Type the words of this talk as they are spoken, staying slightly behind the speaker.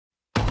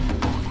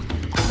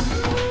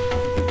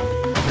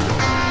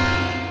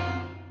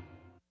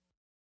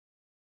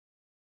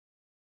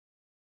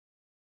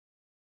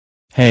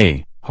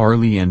Hey,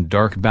 Harley and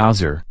Dark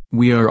Bowser,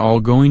 we are all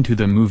going to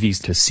the movies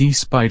to see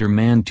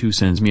Spider-Man 2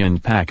 since me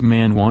and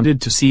Pac-Man wanted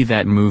to see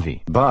that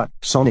movie. But,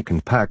 Sonic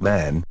and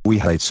Pac-Man, we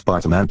hate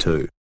Spider-Man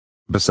 2.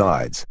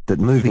 Besides, that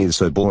movie is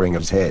so boring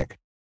as heck.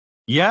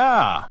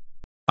 Yeah!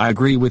 I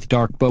agree with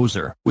Dark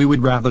Bowser. We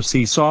would rather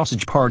see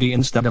Sausage Party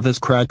instead of this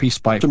crappy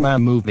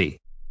Spider-Man movie.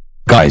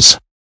 Guys,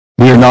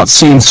 we are not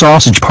seeing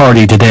Sausage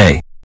Party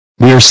today.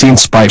 We are seeing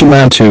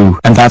Spider-Man 2,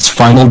 and that's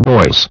final,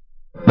 boys.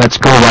 Let's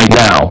go right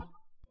now.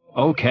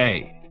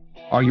 Okay.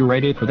 Are you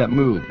ready for that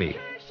movie?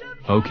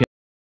 Okay.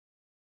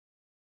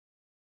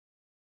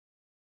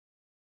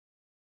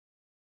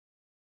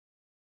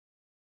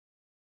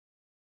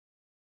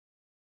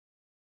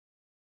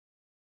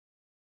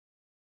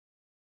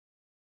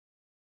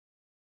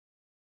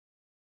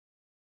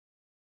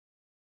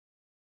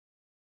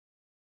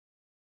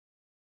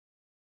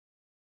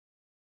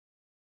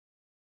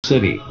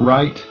 City,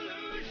 right?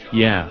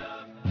 Yeah.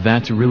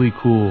 That's really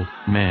cool,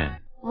 man.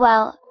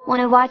 Well,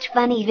 wanna watch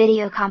funny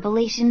video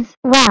compilations?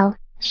 Well,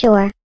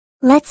 sure.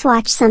 Let's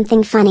watch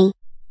something funny.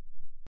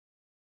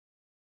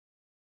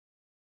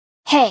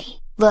 Hey,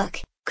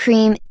 look,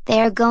 Cream,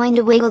 they are going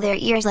to wiggle their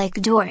ears like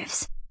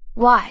dwarfs.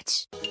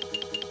 Watch.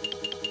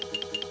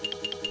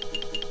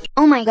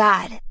 Oh my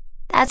god.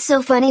 That's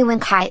so funny when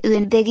Caillou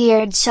and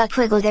Big-Eared Chuck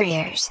wiggle their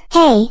ears.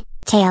 Hey,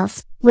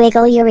 Tails,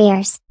 wiggle your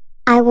ears.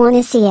 I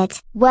wanna see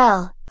it.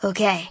 Well,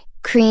 okay,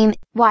 Cream,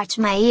 watch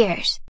my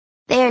ears.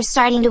 They are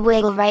starting to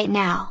wiggle right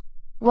now.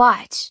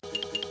 Watch.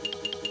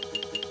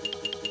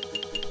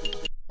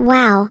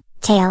 Wow,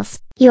 Tails,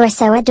 you are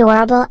so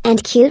adorable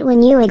and cute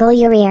when you wiggle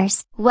your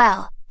ears.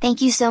 Well,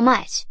 thank you so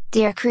much,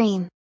 dear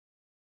Cream.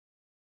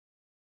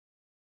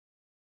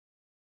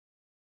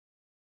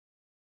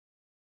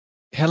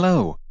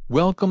 Hello,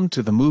 welcome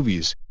to the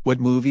movies.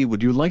 What movie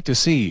would you like to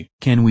see?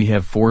 Can we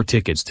have 4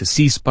 tickets to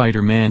see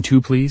Spider-Man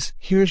 2 please?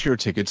 Here's your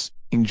tickets,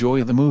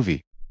 enjoy the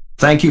movie.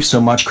 Thank you so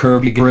much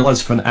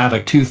KirbyGorillaz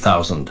Fanatic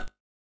 2000.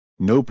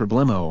 No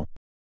problemo.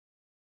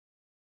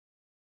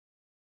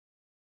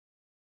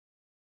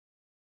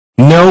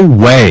 No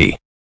way!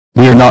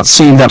 We are not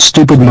seeing that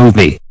stupid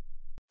movie.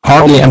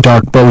 Harley and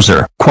Dark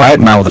Bowser, quiet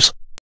mouths.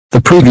 The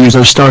previews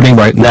are starting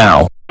right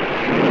now.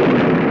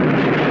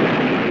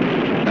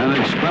 An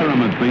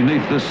experiment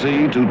beneath the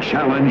sea to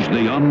challenge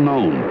the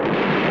unknown.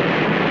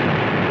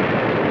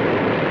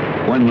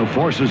 When the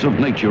forces of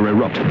nature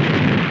erupt,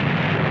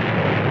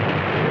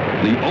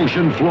 the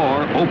ocean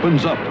floor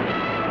opens up,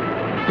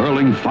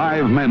 hurling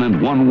 5 men and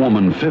 1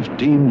 woman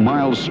 15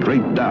 miles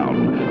straight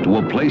down to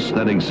a place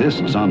that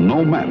exists on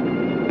no map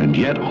and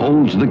yet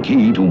holds the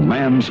key to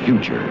man's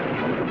future.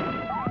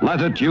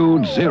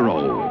 Latitude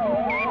 0,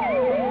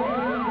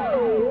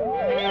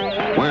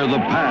 where the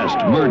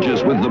past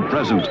merges with the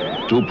present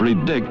to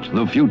predict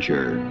the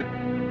future.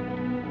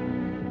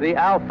 The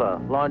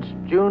Alpha launched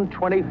June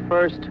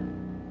 21st,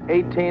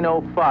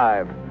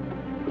 1805.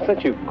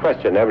 Since you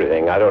question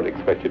everything, I don't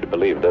expect you to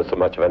believe there's so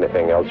much of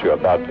anything else you're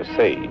about to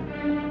see.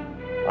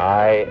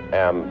 I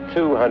am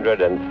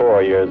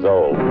 204 years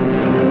old.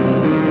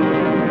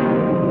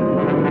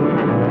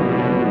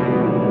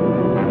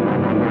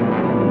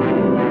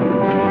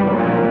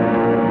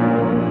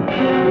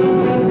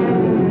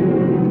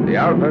 The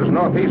Alpha is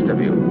northeast of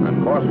you,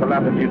 on course for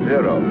latitude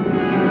 0.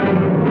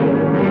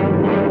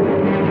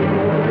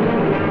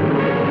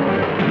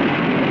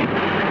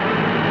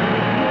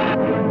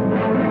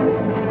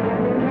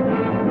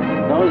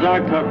 Those are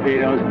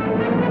torpedoes.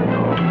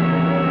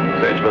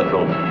 Sage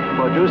missiles.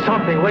 Well, do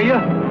something, will you?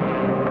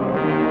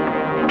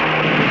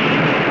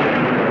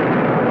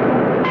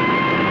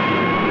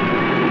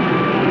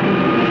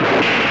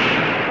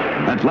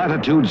 At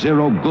latitude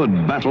 0,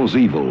 good battles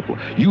evil,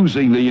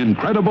 using the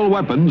incredible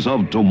weapons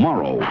of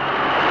tomorrow.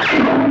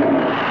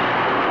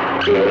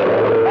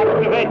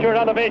 Activate your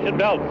elevation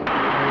belts.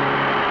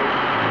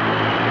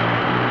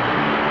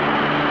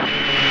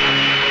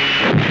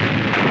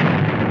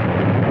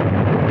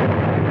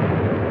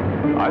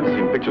 I've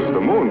seen pictures of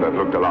the moon that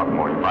looked a lot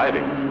more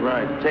inviting.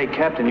 Right. Say,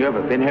 Captain, you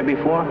ever been here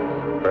before?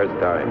 First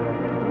time.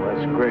 Well,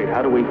 that's great.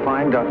 How do we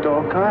find Dr.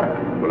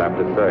 Okada? We'll have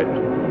to search.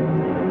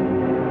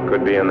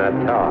 Could be in that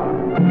tower.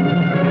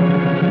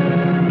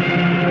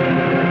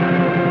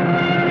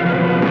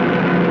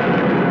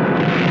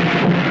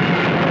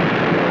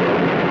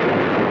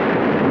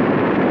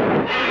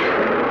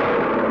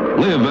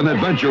 Live an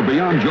adventure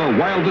beyond your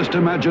wildest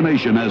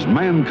imagination as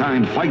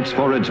mankind fights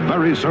for its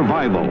very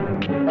survival.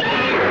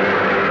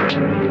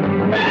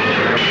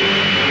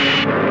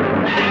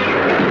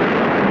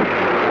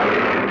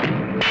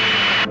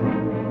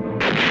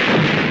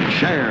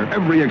 Share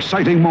every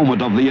exciting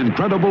moment of the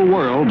incredible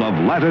world of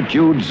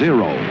Latitude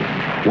 0,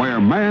 where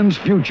man's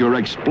future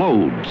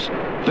explodes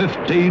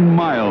 15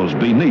 miles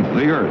beneath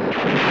the Earth.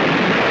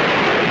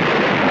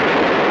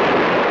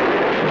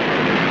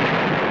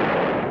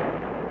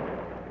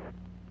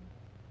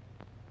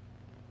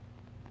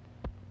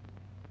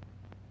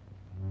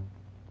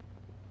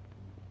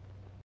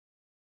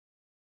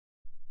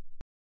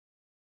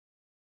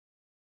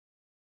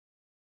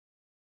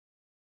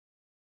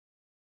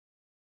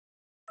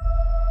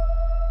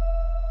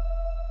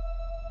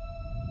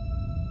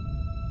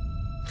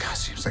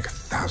 was like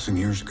 1,000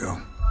 years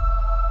ago.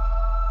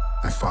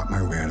 I fought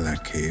my way out of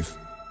that cave,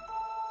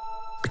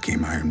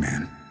 became Iron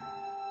Man.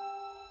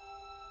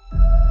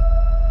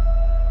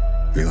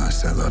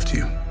 Realized I loved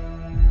you.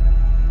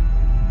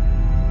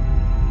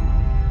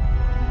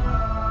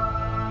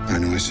 I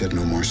know I said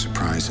no more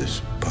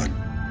surprises, but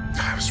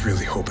I was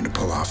really hoping to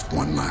pull off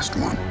one last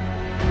one.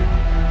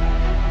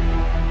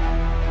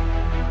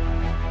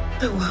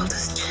 The world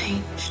has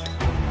changed.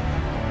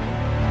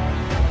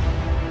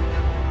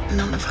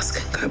 None of us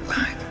can go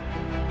back.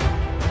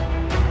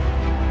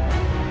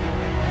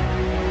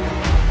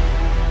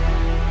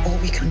 All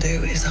we can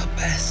do is our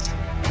best.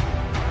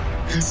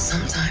 And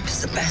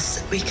sometimes the best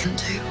that we can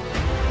do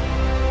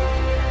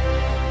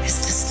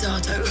is to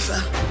start over.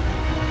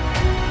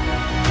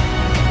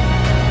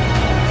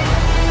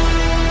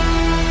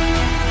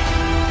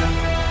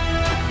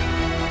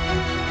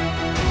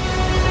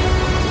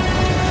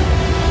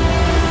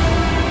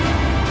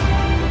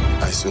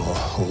 I saw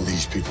all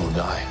these people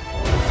die.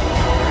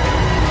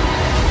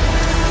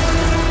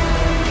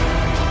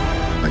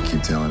 I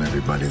keep telling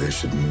everybody they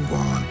should move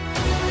on.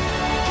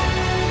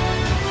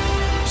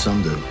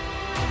 Some do,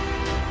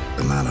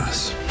 but not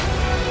us.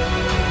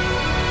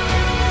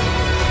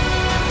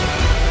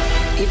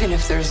 Even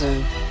if there's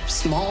a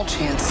small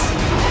chance,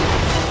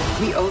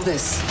 we owe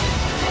this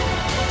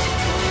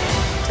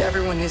to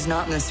everyone who's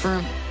not in this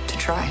room to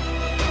try.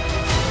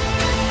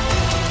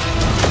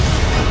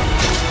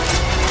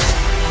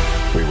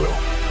 We will.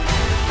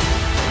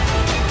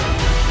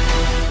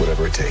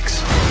 Whatever it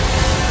takes.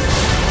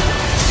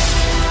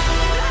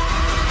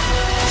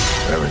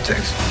 Whatever it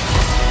takes.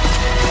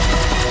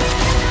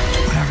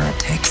 Whatever it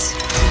takes.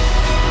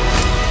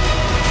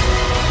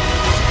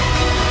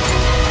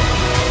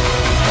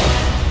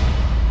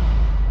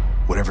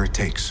 Whatever it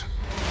takes.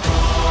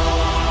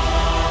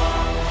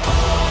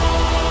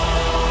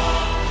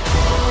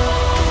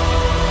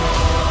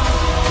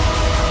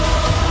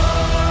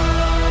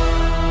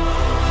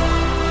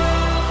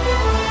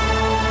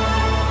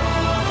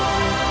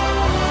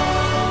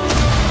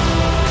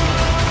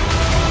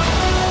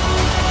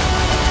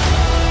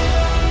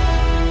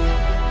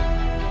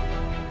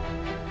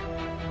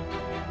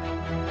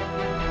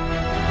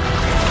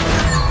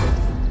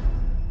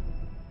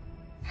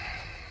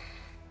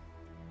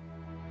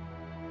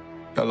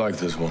 I like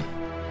this one.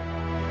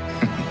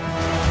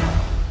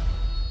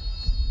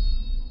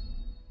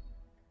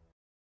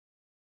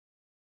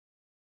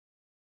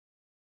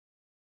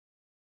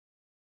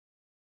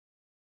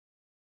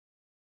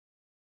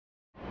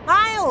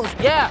 Miles!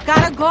 Yeah?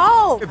 Gotta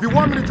go! If you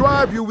want me to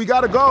drive you, we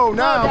gotta go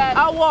now. No, Dad,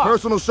 I'll walk.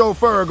 Personal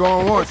chauffeur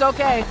going once. It's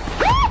okay.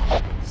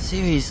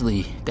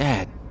 Seriously,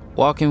 Dad,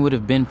 walking would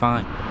have been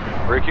fine.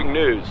 Breaking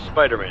news,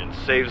 Spider-Man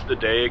saves the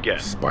day again.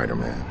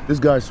 Spider-Man. This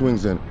guy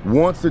swings in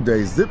once a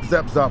day, zip,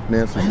 zap, zop, and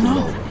answers the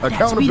over.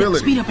 Accountability.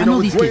 Speed up, I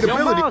know these kids. Yo,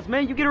 Miles,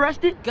 man, you get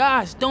arrested?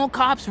 Gosh, don't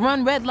cops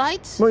run red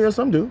lights? Well, yes,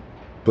 some do.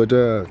 But,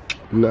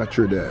 not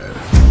your dad.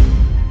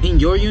 In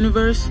your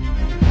universe,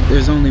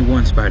 there's only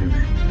one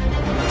Spider-Man.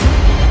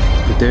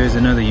 But there is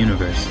another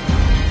universe.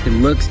 It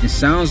looks and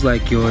sounds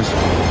like yours,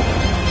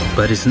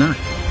 but it's not.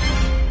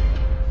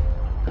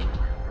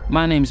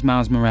 My name's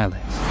Miles Morales.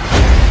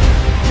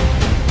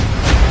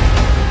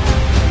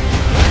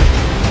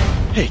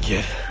 Hey,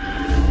 kid.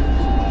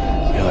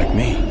 You're like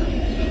me.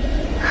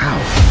 How?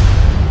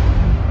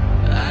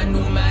 I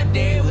knew my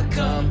day would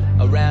come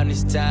around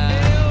this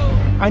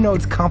time. I know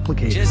it's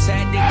complicated. Just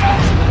had to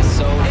cleanse my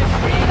soul and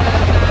free my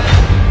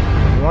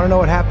mind. You want to know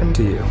what happened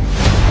to you?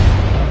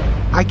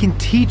 I can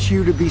teach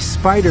you to be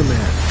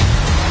Spider-Man.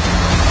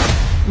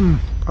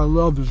 I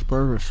love this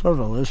burger. So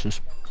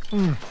delicious.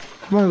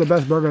 One of the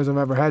best burgers I've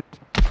ever had.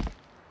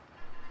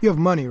 You have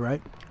money,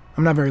 right?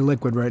 I'm not very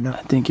liquid right now.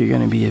 I think you're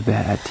gonna be a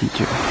bad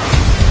teacher.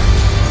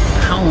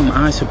 How am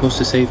I supposed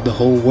to save the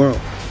whole world?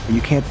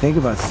 You can't think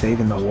about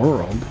saving the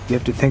world. You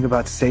have to think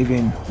about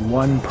saving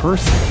one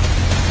person.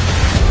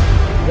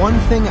 One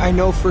thing I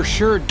know for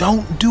sure,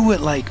 don't do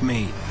it like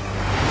me.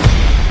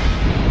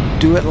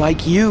 Do it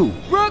like you.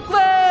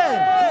 Brooklyn!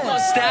 Who gon'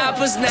 stop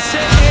us now?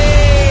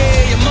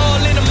 Hey, I'm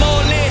all in, I'm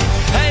all in.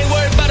 I ain't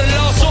worried about a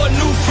loss or a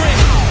new friend.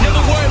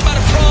 Never worried about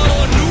a fraud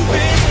or a new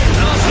bitch.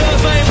 Lost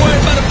love, I ain't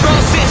worried about a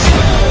process.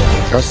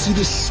 I see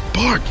this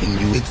spark in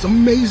you. It's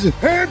amazing.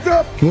 Hands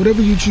up!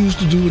 Whatever you choose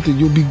to do with it,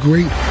 you'll be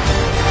great.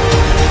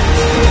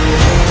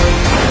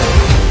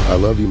 I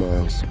love you,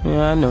 Miles.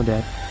 Yeah, I know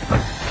that.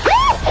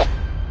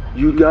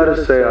 You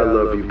gotta say I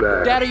love you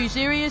back. Dad, are you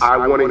serious? I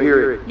want to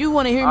hear it. You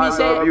want to hear me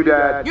say it? I love you,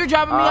 Dad. You're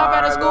dropping me off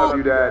out of school? I love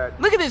you, Dad.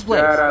 Look at this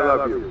place. Dad, I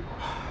love you.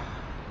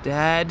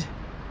 Dad,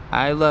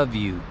 I love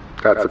you.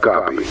 That's a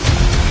copy.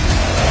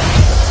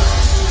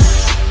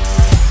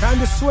 Time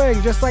to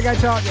swing, just like I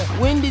taught you.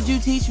 When did you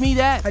teach me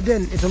that? I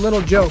didn't. It's a little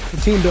joke for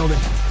team building.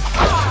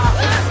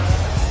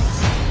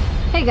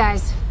 Hey,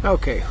 guys.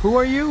 Okay, who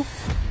are you?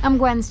 I'm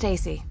Gwen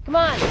Stacy. Come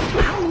on.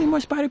 How many more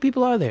spider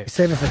people are there?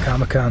 Save it for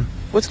Comic-Con.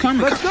 What's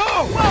Comic-Con? Let's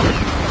go!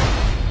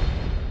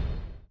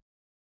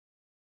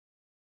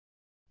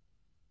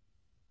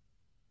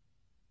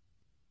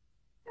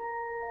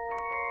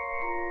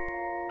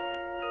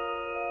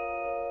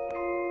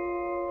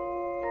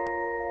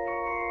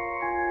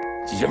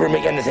 Did you ever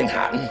make anything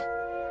happen?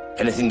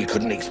 Anything you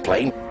couldn't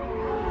explain?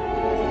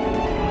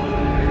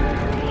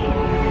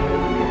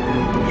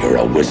 You're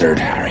a wizard,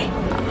 Harry.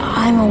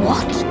 I'm a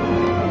what?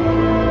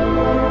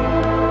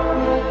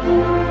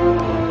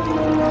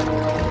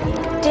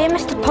 Dear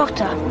Mr.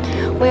 Potter,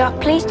 we are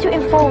pleased to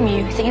inform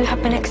you that you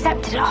have been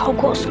accepted at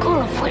Hogwarts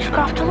School of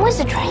Witchcraft and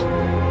Wizardry.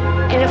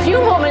 In a few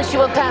moments, you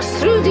will pass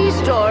through these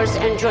doors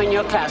and join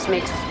your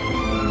classmates.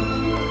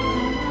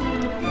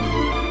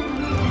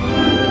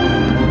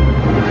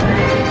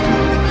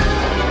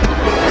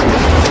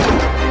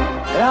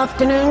 Good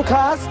afternoon,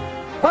 class.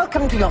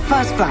 Welcome to your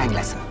first flying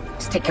lesson.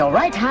 Stick your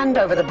right hand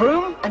over the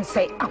broom and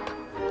say up.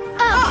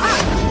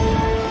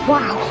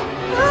 Wow.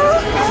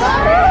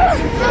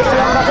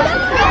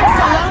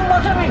 Mr.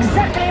 Longbottom,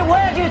 exactly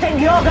where do you think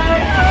you're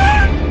going?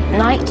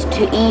 Knight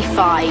to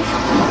E5.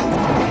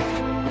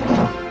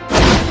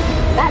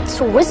 That's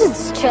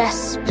wizard's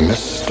chess.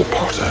 Mr.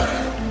 Potter,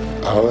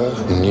 our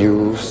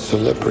new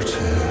celebrity.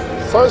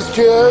 First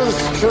years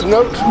should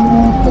note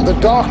that the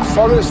Dark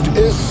Forest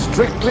is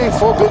strictly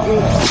forbidden,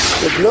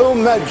 with no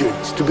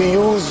magics to be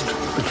used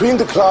between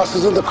the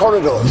classes and the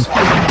corridors.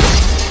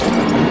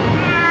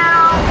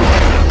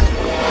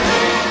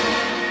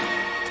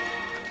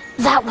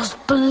 That was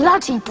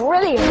bloody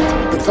brilliant.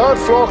 The third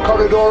floor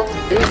corridor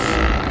is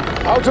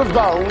out of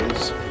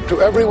bounds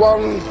to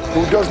everyone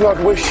who does not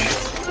wish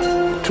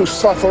to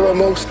suffer a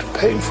most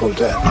painful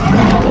death.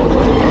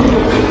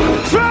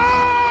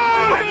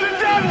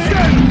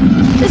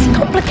 This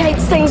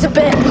complicates things a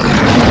bit.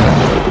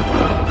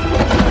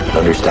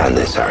 Understand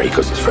this, Harry,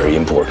 because it's very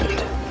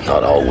important.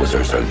 Not all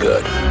wizards are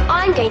good.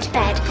 I'm going to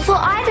bed before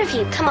either of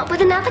you come up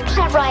with another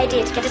clever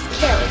idea to get us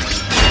killed.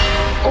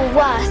 Or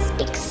worse,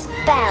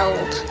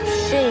 expelled.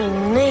 She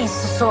needs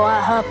to sort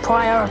out her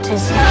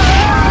priorities.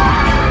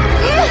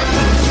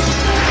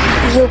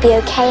 You'll be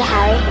okay,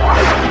 Harry.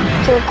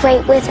 You're a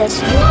great wizard.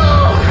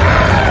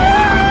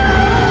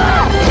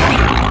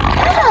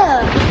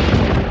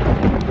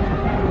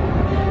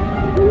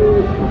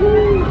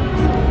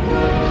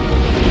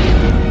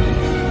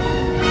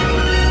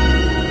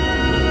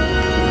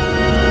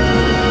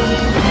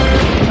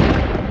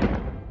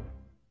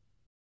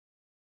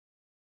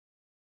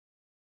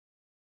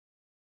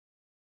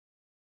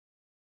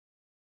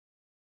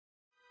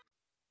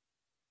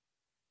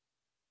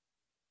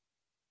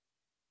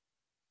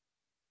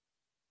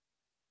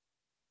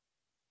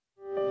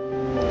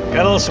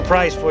 Got a little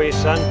surprise for you,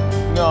 son.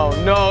 No,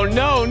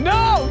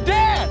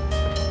 Dad!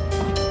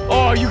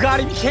 Oh, you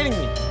gotta be kidding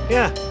me.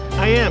 Yeah,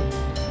 I am.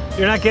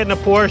 You're not getting a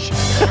Porsche.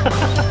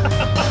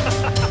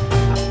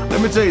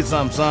 Let me tell you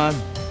something, son.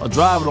 A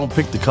driver don't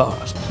pick the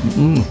cars.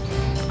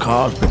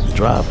 Cars pick the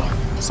driver.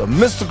 It's a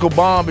mystical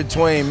bond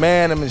between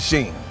man and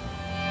machine.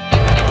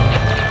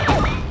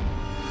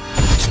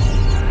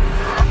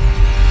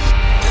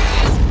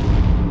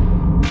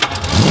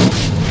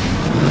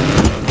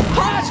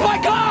 That's my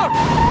car!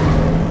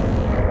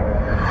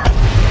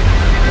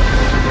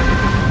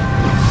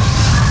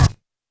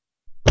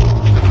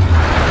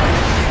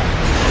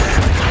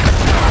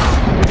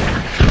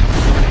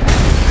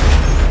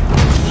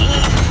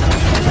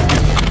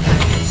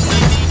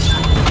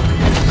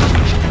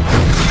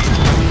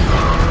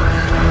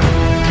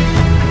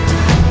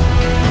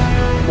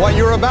 What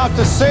you're about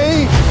to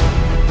see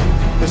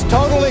is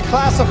totally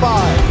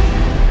classified.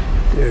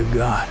 Dear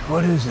God,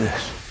 what is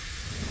this?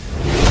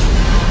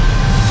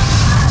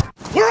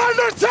 We're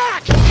under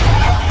attack!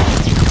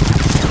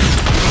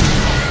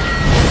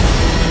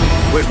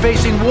 We're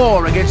facing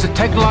war against a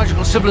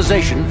technological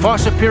civilization far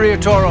superior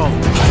to our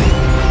own.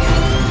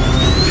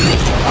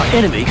 Our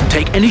enemy can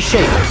take any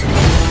shape.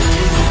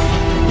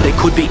 They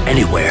could be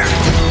anywhere.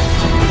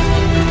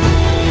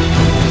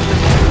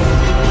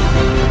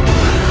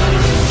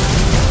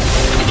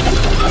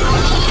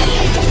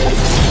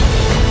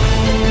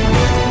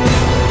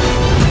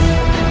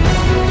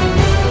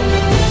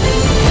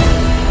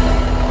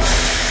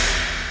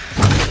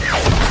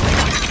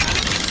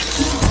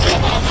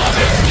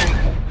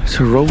 It's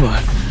a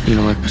robot, you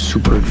know, like a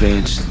super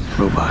advanced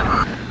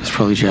robot. It's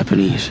probably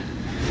Japanese.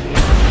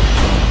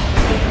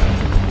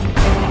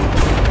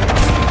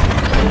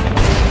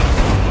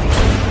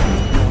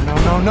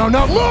 No!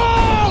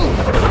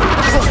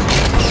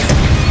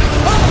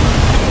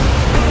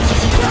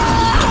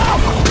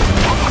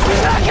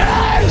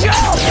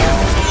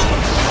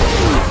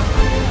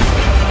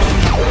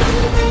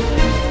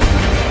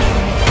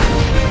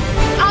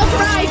 I'll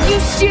drive, you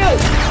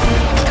shoot!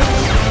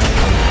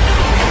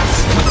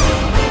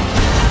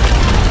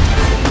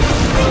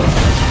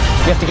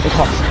 You have to get the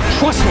car.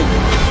 Trust me.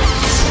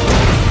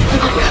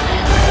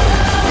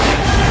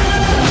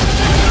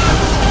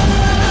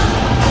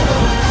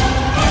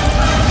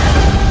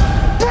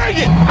 Bring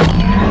it!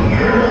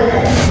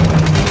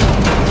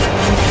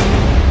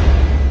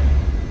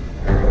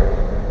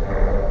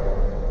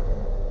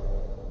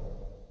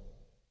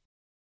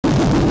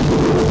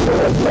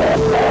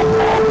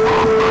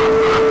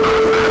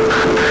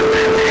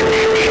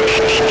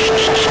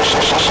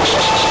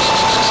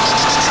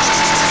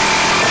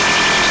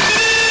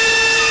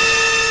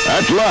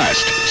 At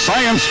last,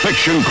 science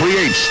fiction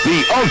creates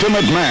the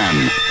ultimate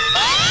man,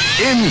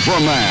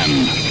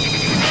 Inframan.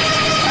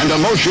 And a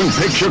motion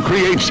picture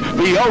creates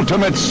the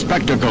ultimate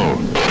spectacle.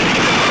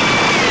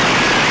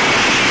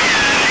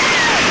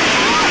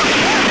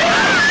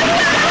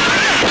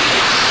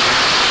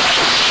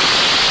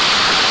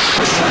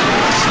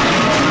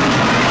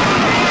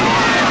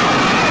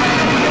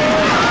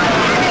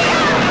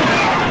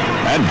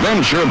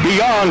 Adventure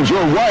beyond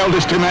your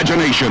wildest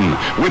imagination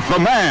with the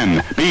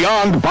man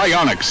beyond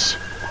bionics.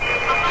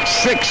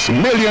 6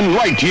 million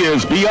light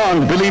years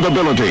beyond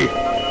believability.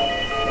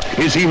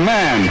 Is he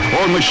man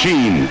or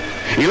machine?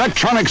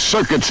 Electronic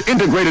circuits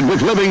integrated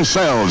with living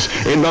cells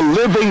in the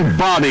living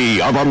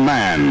body of a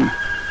man.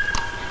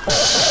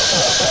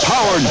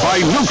 Powered by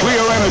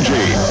nuclear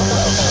energy.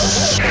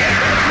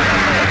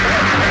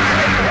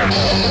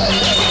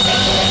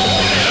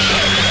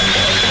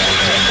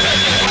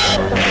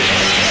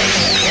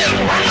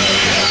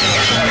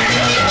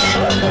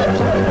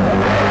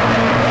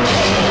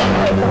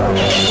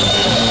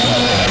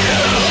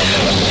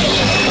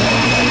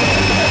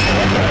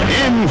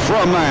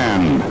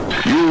 Inframan.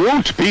 You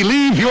won't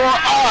believe your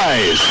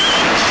eyes.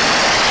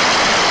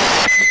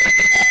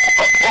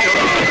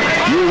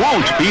 You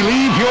won't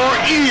believe your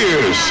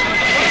ears.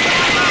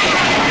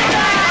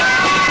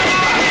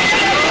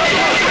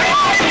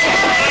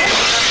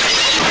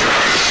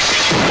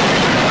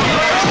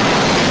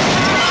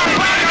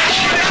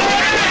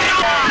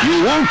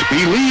 You won't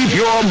believe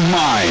your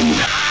mind.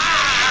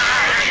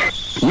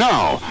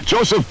 Now,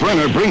 Joseph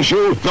Brenner brings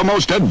you the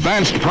most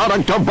advanced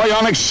product of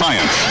bionic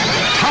science,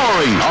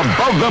 towering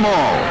above them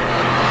all.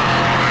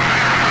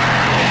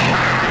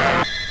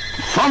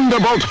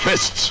 Thunderbolt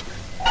fists.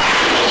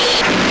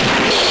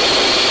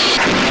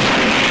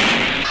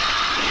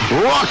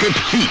 Rocket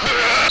feet.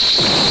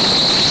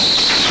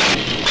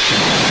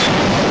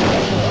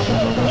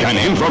 Can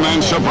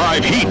Inframan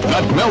survive heat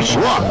that melts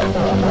rock?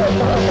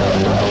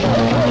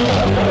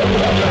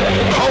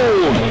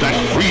 Cold that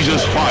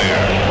freezes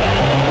fire?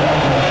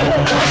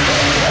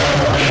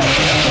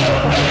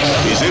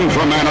 Is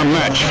Inframan a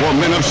match for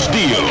men of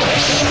steel?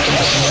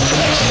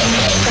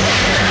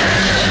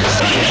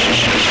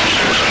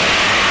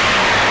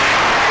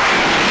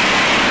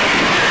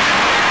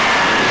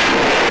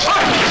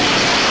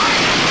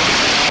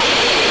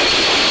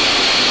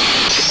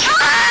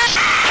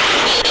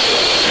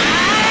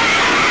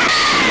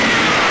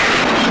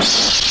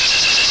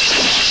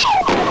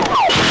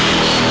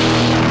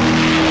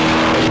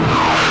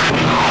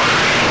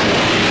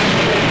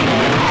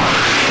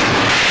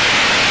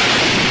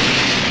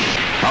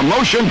 A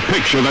motion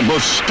picture that will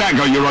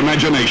stagger your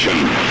imagination.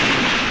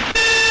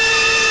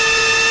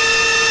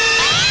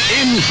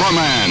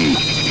 Inframan,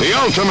 the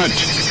ultimate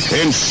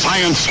in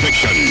science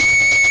fiction.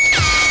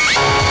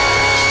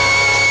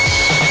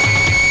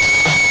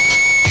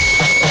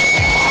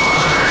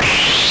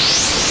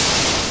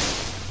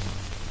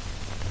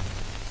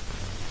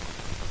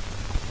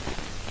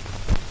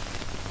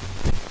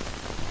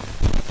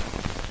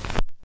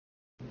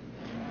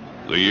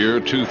 The year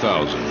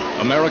 2000.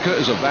 America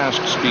is a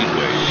vast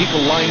speedway.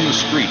 People line the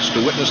streets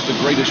to witness the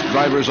greatest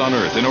drivers on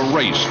Earth in a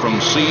race from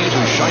sea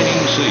to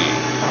shining sea.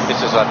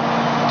 This is a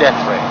death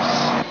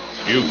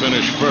race. You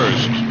finish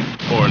first,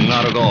 or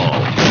not at all.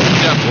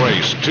 Death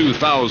Race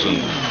 2000.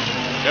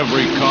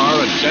 Every car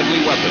a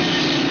deadly weapon.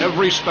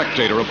 Every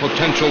spectator a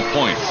potential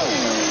point.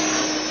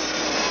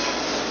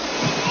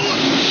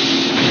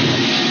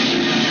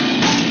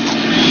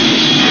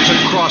 It's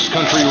a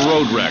cross-country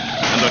road wreck,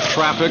 and the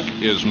traffic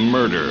is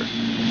murder.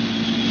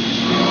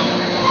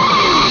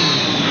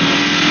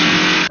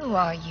 Who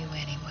are you,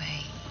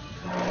 anyway?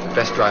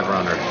 Best driver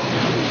on Earth.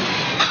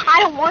 I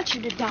don't want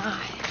you to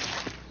die.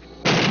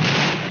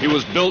 He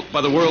was built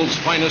by the world's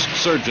finest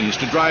surgeons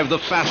to drive the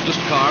fastest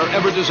car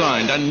ever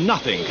designed, and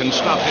nothing can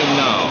stop him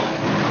now.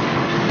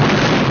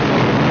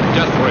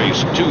 Death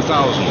Race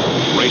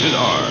 2000, rated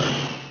R.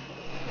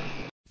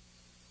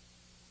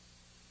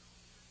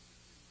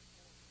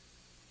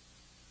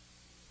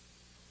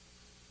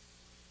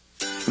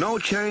 No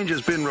change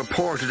has been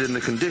reported in the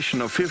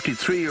condition of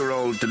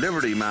 53-year-old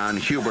delivery man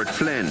Hubert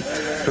Flynn,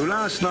 who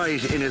last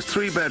night in his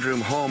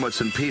 3-bedroom home at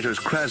St. Peter's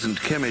Crescent,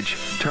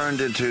 Kimmage, turned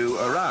into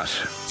a rat.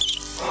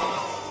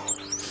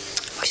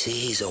 I see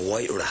he's a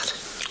white rat.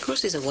 Of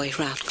course he's a white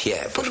rat.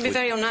 Yeah, but it would be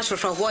very unnatural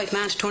for a white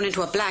man to turn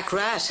into a black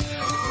rat.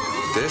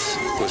 This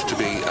was to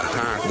be a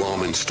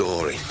heartwarming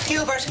story.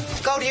 Hubert,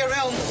 go to your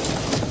room.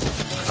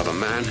 Of a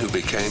man who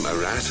became a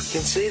rat. You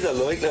can see the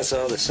likeness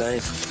all the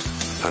same.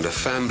 And a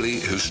family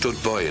who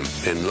stood by him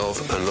in love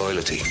and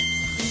loyalty.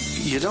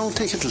 You don't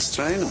think it'll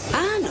strain him?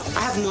 Ah, no.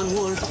 I have him on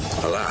wool.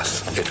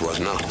 Alas, it was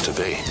not to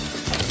be.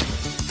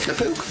 A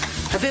book?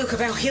 A book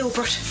about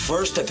Hubert.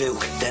 First a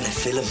book, then a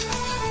film.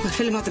 A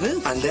film of the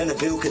book? And then a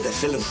book of the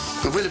film.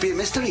 Will it be a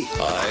mystery?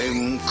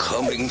 I'm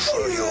coming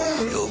for you,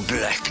 you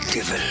black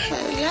devil.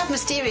 You have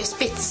mysterious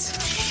bits.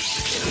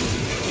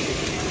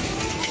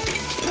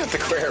 Not the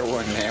queer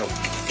one now.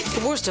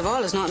 The worst of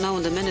all is not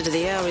knowing the minute of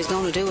the hour he's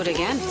going to do it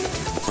again.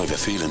 I've a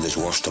feeling there's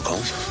worse to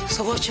come.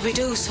 So what should we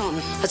do,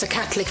 son, as a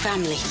Catholic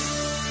family?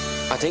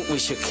 I think we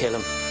should kill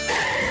him.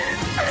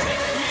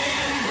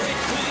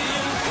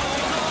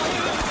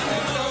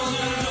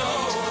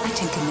 I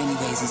think in many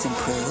ways he's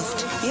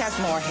improved. He has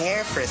more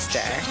hair for a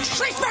start.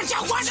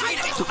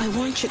 I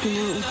want you to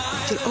know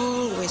you'll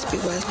always be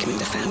welcome in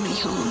the family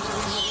home.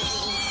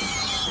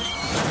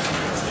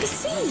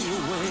 See,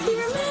 he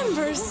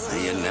remembers.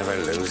 You never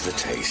lose the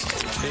taste.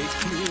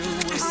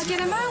 I'll get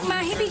him out,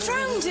 man. He'd be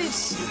drowned.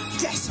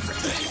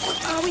 Desperately.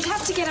 Oh, we'd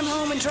have to get him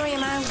home and dry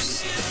him out.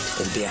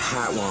 It'll be a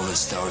heartwarming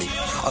story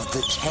of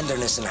the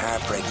tenderness and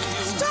heartbreak.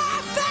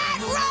 Stop that!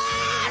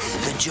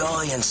 Run! The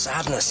joy and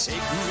sadness.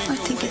 I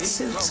think it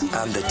suits him.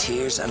 And the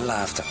tears and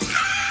laughter.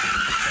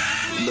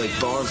 Like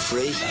Born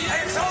Free.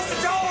 Hey, close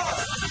the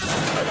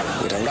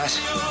door! We done that.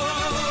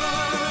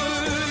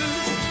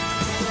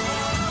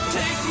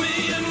 Take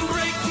me and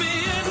break me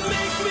and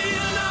make me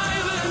an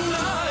island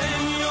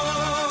I'm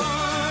yours.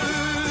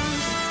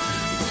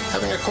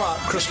 Having a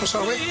quiet Christmas,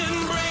 are we?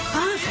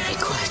 Ah, very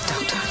quiet,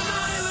 Doctor.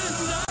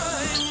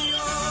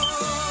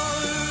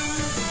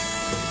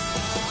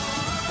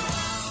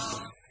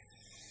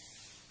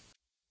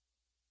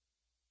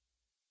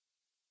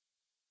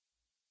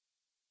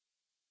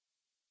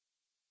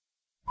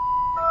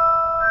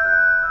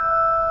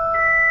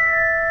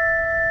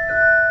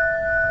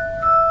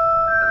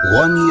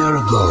 One year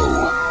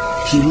ago,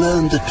 he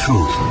learned the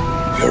truth.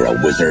 You're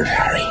a wizard,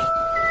 Harry.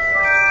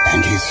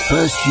 And his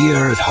first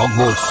year at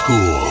Hogwarts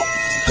School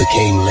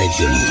became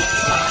legend.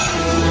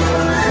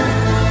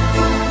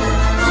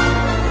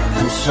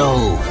 And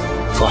so,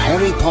 for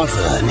Harry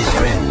Potter and his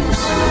friends,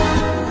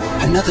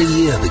 another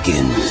year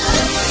begins.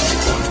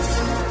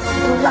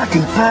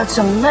 Bloody birds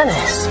of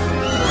menace.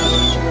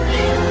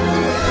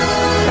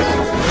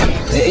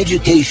 Their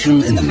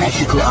education in the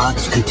magical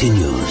arts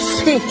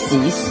continues.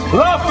 Pixies.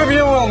 Laugh if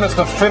you will,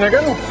 Mr.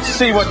 Finnegan.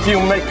 See what you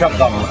make of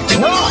them.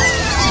 No!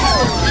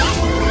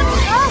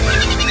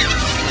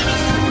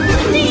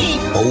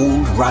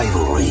 Old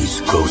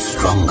rivalries grow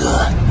stronger.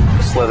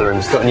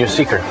 Slytherin's got a new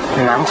secret.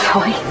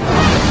 Malfoy.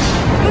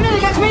 You never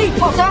get me,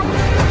 Potter!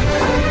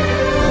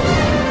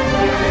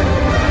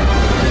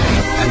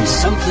 And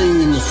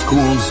something in the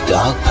school's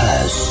dark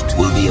past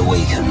will be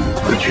awakened.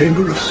 The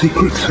Chamber of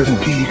Secrets has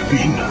indeed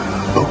been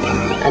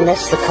opened.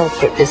 Unless the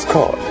culprit is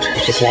caught,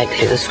 it is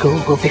likely the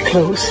school will be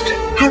closed.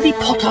 Harry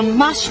Potter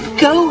must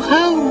go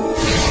home.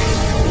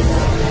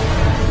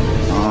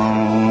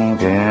 Oh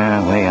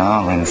dear, we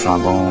are in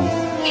trouble.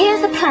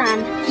 Here's the plan.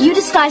 You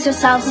disguise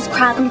yourselves as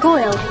Crabbe and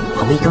Goyle.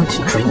 Are we going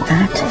to drink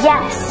that?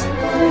 Yes.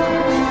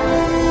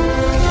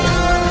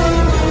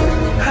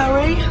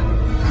 Harry?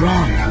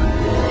 Ron.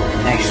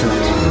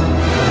 Excellent.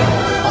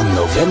 On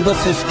November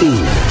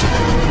 15th,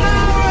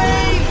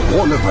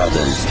 Warner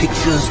Brothers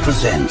Pictures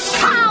presents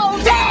How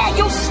dare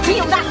you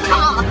steal that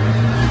car!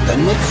 the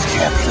next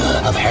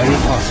chapter of Harry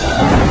Potter,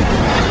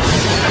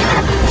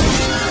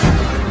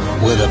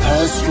 where the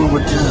past will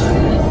return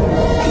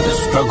and the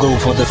struggle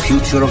for the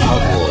future of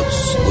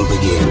Hogwarts will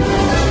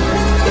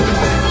begin.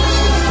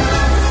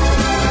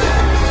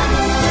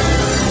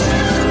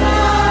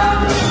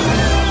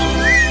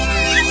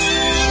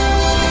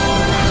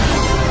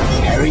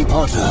 Harry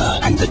Potter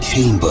and the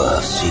Chamber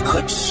of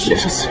Secrets.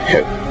 Let us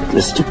hope that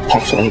Mr.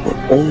 Potter will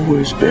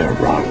always be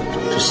around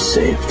to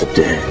save the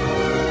day.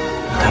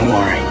 Don't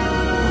worry.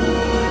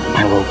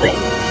 I will wait.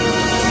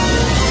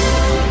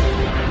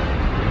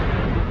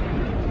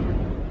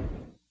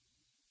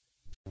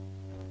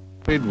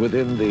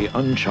 Within the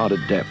uncharted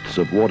depths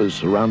of waters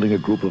surrounding a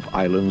group of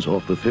islands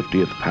off the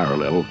 50th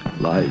parallel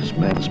lies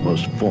man's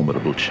most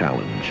formidable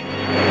challenge.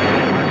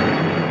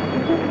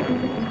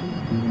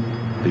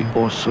 The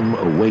awesome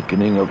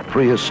awakening of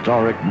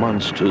prehistoric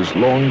monsters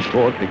long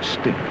thought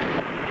extinct.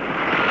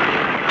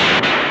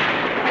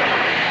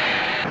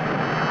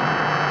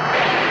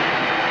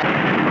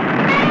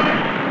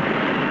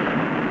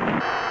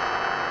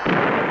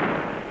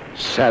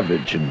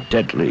 Savage and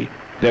deadly,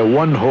 their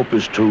one hope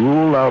is to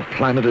rule our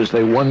planet as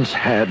they once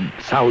had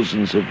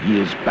thousands of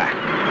years back.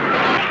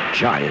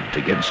 Giant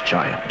against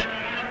giant.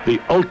 The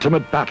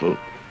ultimate battle.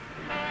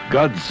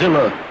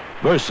 Godzilla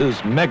versus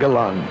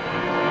Megalon.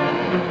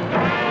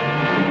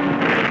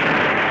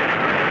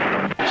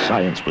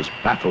 Science was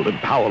baffled and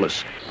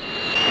powerless.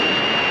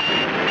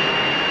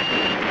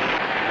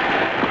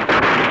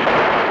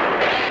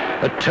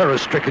 A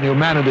terror-stricken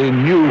humanity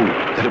knew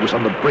that it was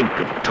on the brink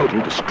of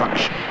total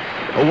destruction.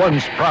 A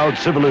once proud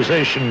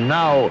civilization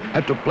now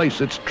had to place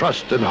its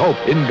trust and hope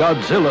in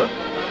Godzilla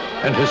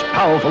and his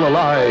powerful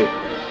ally,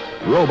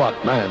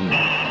 Robot Man.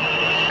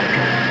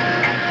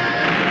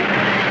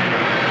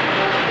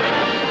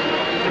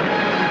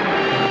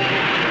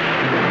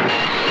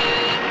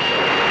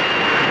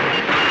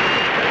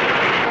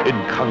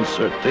 In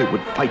concert, they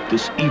would fight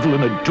this evil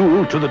in a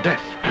duel to the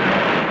death.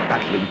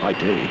 Battling by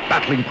day,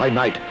 battling by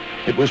night.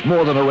 It was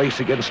more than a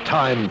race against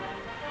time.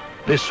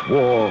 This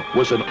war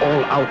was an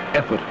all-out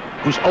effort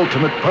whose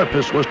ultimate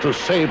purpose was to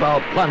save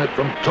our planet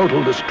from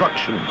total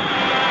destruction.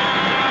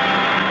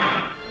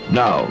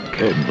 Now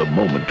came the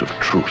moment of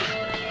truth.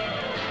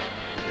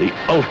 The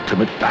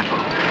ultimate battle.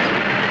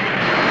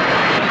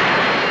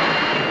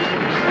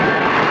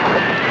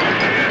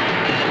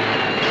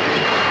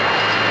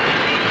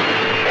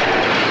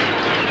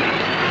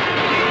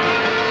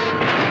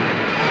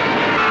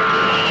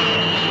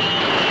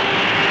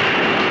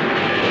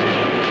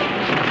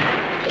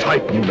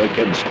 Titan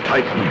against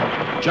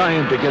Titan,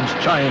 giant against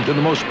giant in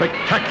the most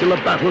spectacular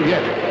battle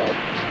yet.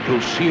 You'll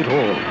see it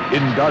all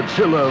in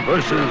Godzilla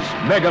versus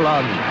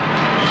Megalon.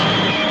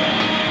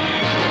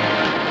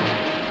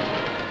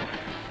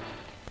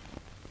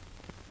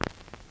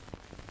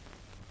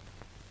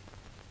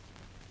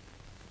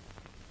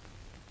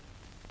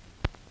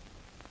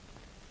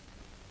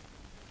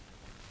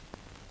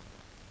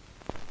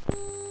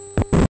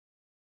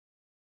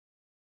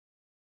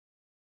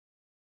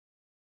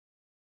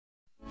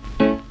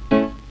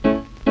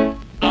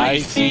 I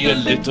see a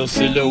little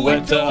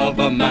silhouette of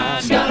a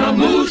man.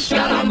 Scaramouche,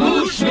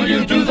 will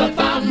you do the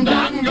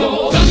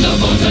fandango?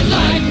 Thunderbolts and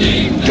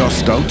lightning.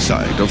 Just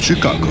outside of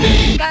Chicago.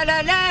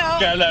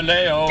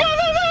 Galileo.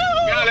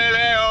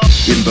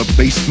 In the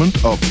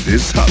basement of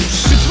this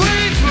house. It's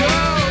Wayne's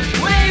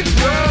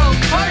World,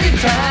 party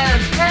time,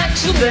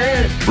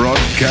 excellent.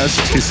 Broadcast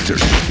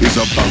history is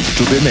about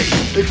to be made.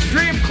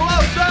 Extreme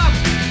close-up.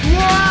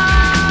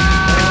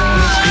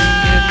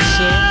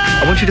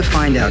 I want you to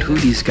find out who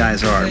these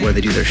guys are and where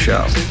they do their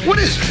show. What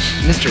is this?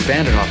 Mr.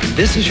 Vanderhoff,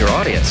 this is your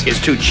audience.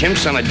 It's two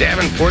chimps on a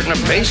Davenport in a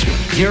basement.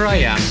 Here I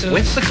am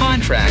with the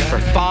contract for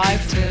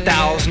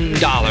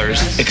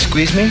 $5,000.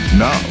 Excuse me?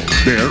 Now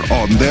they're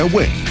on their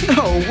way.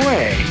 No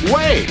way.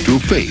 Wait. To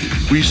fame.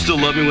 Will you still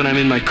love me when I'm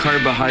in my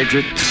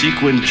carbohydrate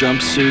sequin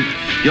jumpsuit?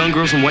 Young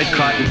girls in white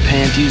cotton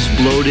panties,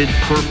 bloated,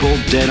 purple,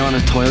 dead on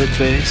a toilet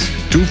face?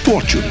 To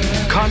fortune.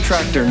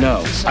 Contractor,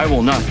 no. I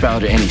will not bow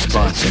to any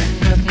sponsor.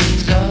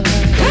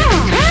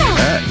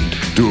 And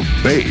to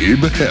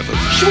babe heaven.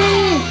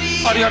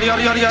 What do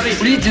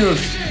you do if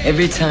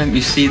every time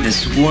you see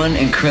this one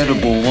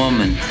incredible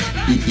woman,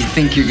 you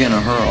think you're gonna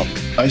hurl?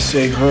 I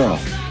say hurl.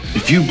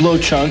 If you blow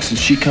chunks and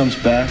she comes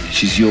back,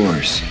 she's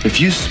yours. If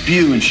you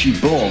spew and she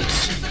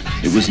bolts,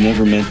 it was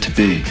never meant to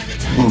be.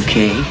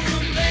 Okay.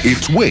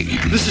 It's Wade.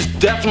 This is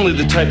definitely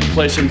the type of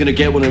place I'm gonna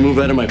get when I move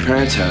out of my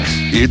parents' house.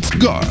 It's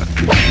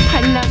Garth. I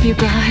love you,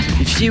 God.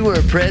 If she were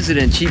a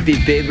president, she'd be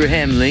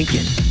Abraham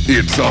Lincoln.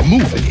 It's a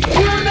movie.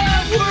 We're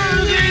not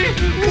worthy.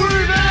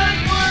 We're not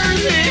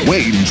worthy.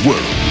 Wayne's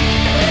World.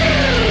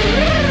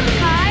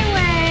 Hi,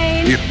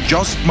 Wayne. It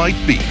just might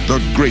be the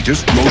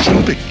greatest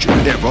motion picture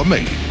ever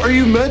made. Are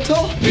you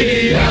mental?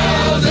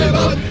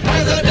 Beelzebub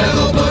has the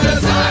devil put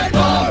aside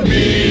for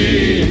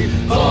me.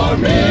 For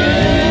me.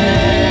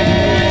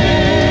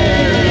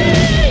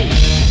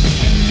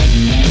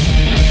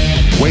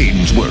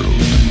 Wayne's World.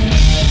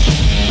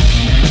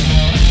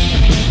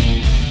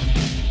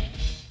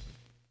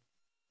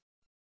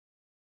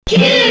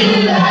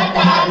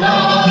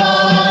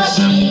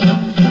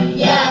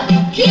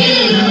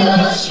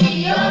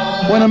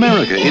 When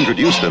America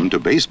introduced them to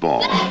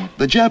baseball,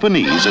 the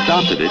Japanese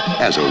adopted it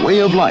as a way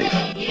of life.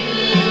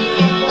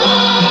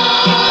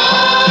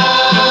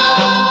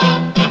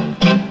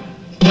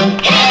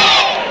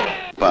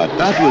 But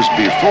that was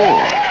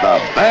before the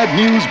Bad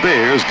News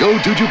Bears go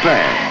to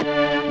Japan.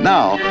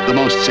 Now, the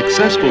most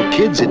successful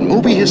kids in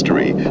movie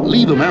history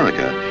leave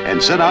America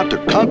and set out to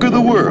conquer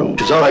the world.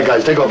 It's all right,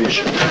 guys. Take off your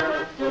shirt.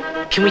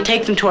 Can we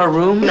take them to our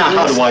room? Now,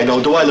 how do I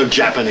know? Do I look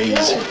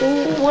Japanese?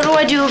 What do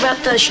I do about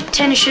the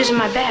tennis shoes in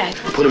my bag?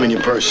 Put them in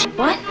your purse.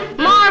 What?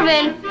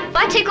 Marvin, if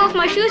I take off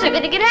my shoes, I'm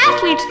gonna get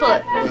athlete's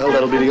foot. Well,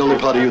 that'll be the only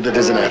part of you that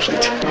is an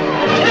athlete.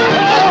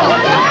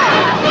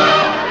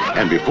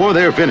 And before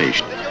they're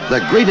finished, the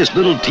greatest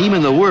little team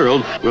in the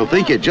world will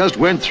think it just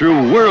went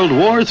through World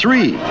War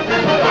III.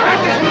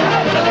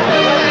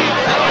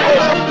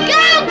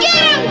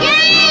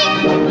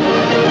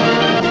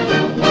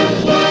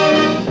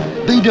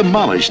 They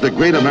demolish the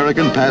great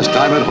American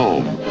pastime at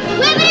home.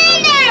 Whip it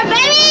in there,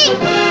 baby!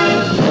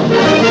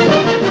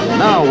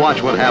 Now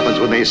watch what happens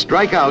when they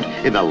strike out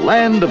in the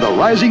land of the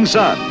rising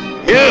sun.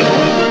 Yes!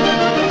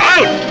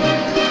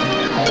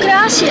 Out!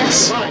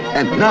 Gracias.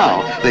 And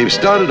now they've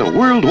started a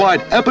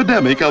worldwide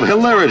epidemic of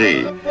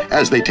hilarity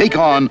as they take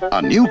on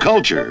a new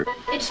culture.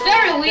 It's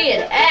very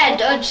weird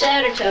and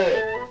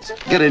unsanitary.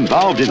 Get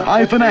involved in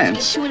high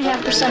finance.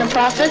 2.5% of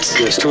profits?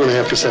 Yes,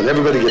 2.5%.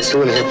 Everybody gets 2.5%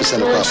 of Well, it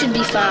profit. should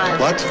be 5.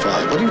 What?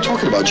 5? What are you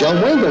talking about?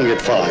 John Wayne don't get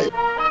 5.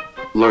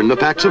 Learn the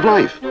facts of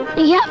life.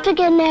 You have to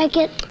get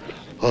naked.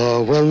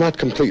 Well, not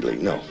completely,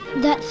 no.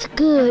 That's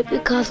good,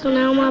 because when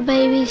all my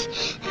babies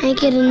ain't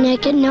getting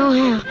naked no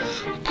how.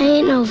 I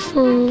ain't no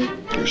fool.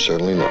 You're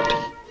certainly not.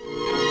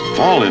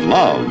 Fall in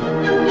love.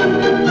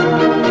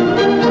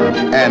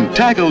 And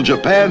tackle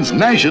Japan's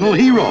national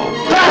hero.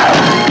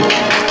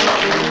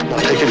 Now,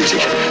 take it easy.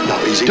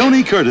 Now, easy.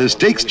 Tony Curtis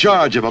takes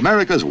charge of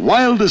America's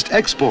wildest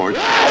export.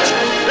 I'll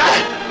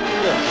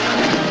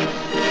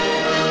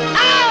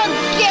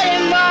get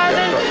him,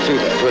 Marvin. Do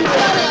that, will you?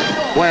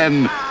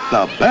 When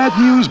the Bad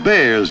News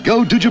Bears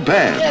go to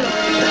Japan.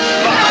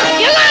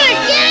 You're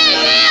gonna get it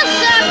now,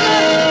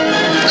 sucker!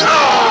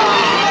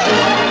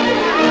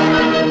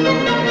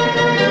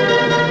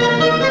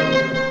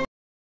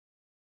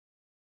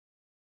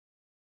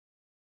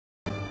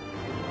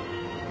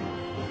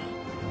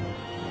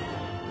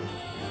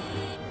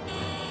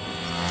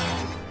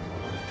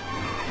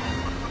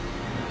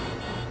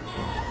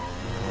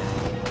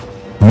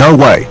 No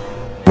way.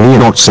 We're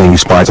not seeing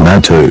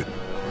Spider-Man 2.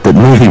 That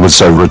movie was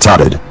so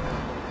retarded.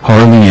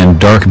 Harley and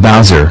Dark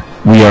Bowser,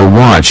 we are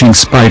watching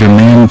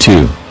Spider-Man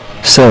 2.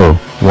 So,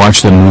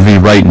 watch the movie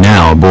right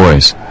now,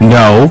 boys.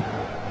 No.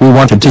 We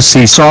wanted to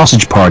see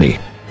Sausage Party.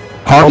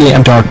 Harley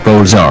and Dark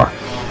Bowser.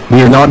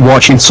 We are not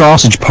watching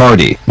Sausage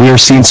Party. We are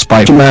seeing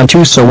Spider-Man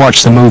 2, so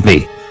watch the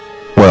movie.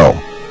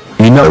 Well,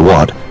 you know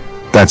what?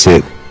 That's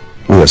it.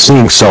 We are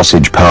seeing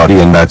Sausage Party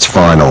and that's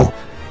final.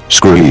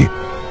 Screw you.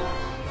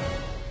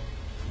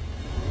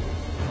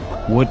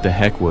 What the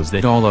heck was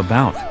that all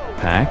about,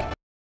 Pac?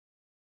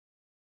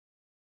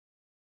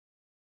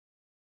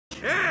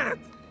 Can't!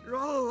 You're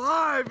all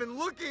alive and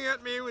looking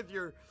at me with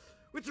your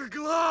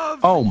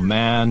gloves! Oh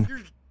man.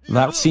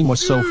 That scene was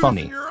so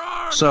funny.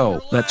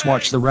 So, let's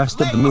watch the rest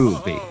of the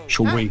movie,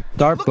 shall we?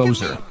 Dark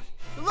Bowser.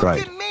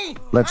 Great.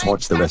 Let's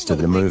watch the rest of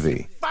the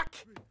movie. Fuck!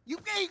 You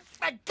ate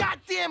my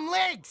goddamn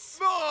legs!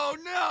 Oh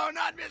no,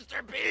 not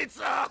Mr.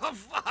 Pizza! Oh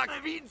fuck!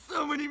 I've eaten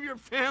so many of your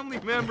family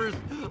members!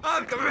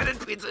 I've committed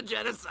pizza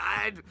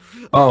genocide!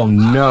 Oh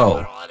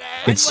no!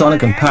 It's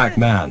Sonic and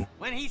Pac-Man.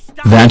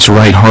 That's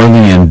right,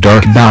 Harley and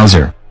Dark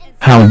Bowser.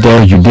 How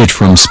dare you ditch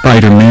from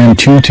Spider-Man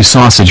 2 to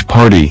Sausage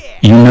Party?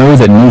 You know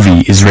that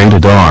movie is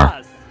rated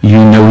R. You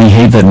know we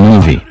hate that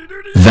movie.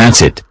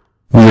 That's it.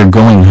 We're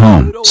going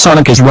home.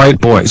 Sonic is right,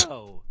 boys.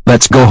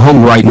 Let's go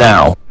home right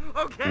now.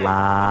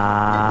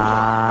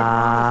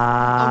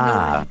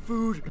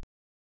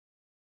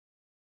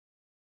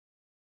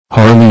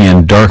 Harley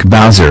and Dark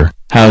Bowser,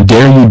 how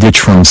dare you ditch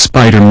from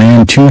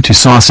Spider-Man 2 to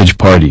Sausage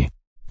Party?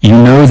 You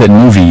know that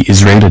movie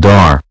is rated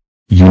R.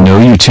 You know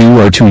you two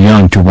are too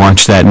young to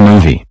watch that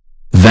movie.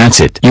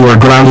 That's it. You are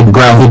grounded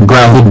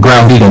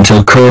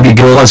until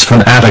KirbyGorillaz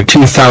Fanatic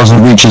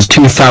 2000 reaches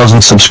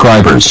 2,000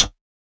 subscribers.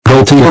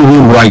 Go to your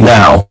room right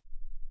now.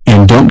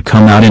 And don't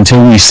come out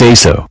until we say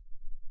so.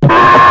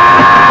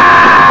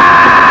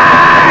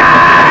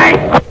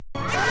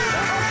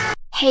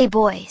 Hey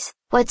boys,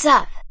 what's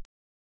up?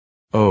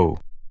 Oh.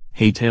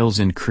 Hey Tails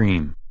and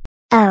Cream.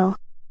 Oh.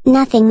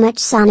 Nothing much,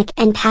 Sonic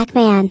and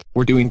Pac-Man.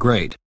 We're doing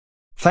great.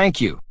 Thank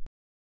you.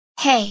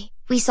 Hey,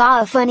 we saw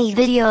a funny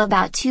video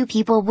about two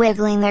people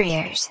wiggling their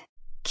ears.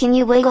 Can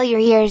you wiggle your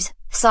ears,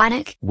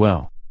 Sonic?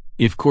 Well,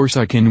 of course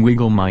I can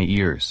wiggle my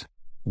ears.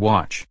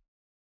 Watch.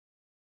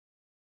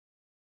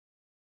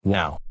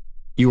 Now.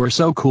 You are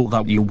so cool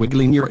that you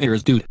wiggling your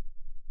ears, dude.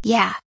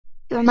 Yeah.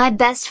 You're my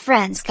best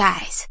friends,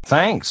 guys.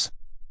 Thanks.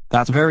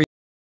 That's very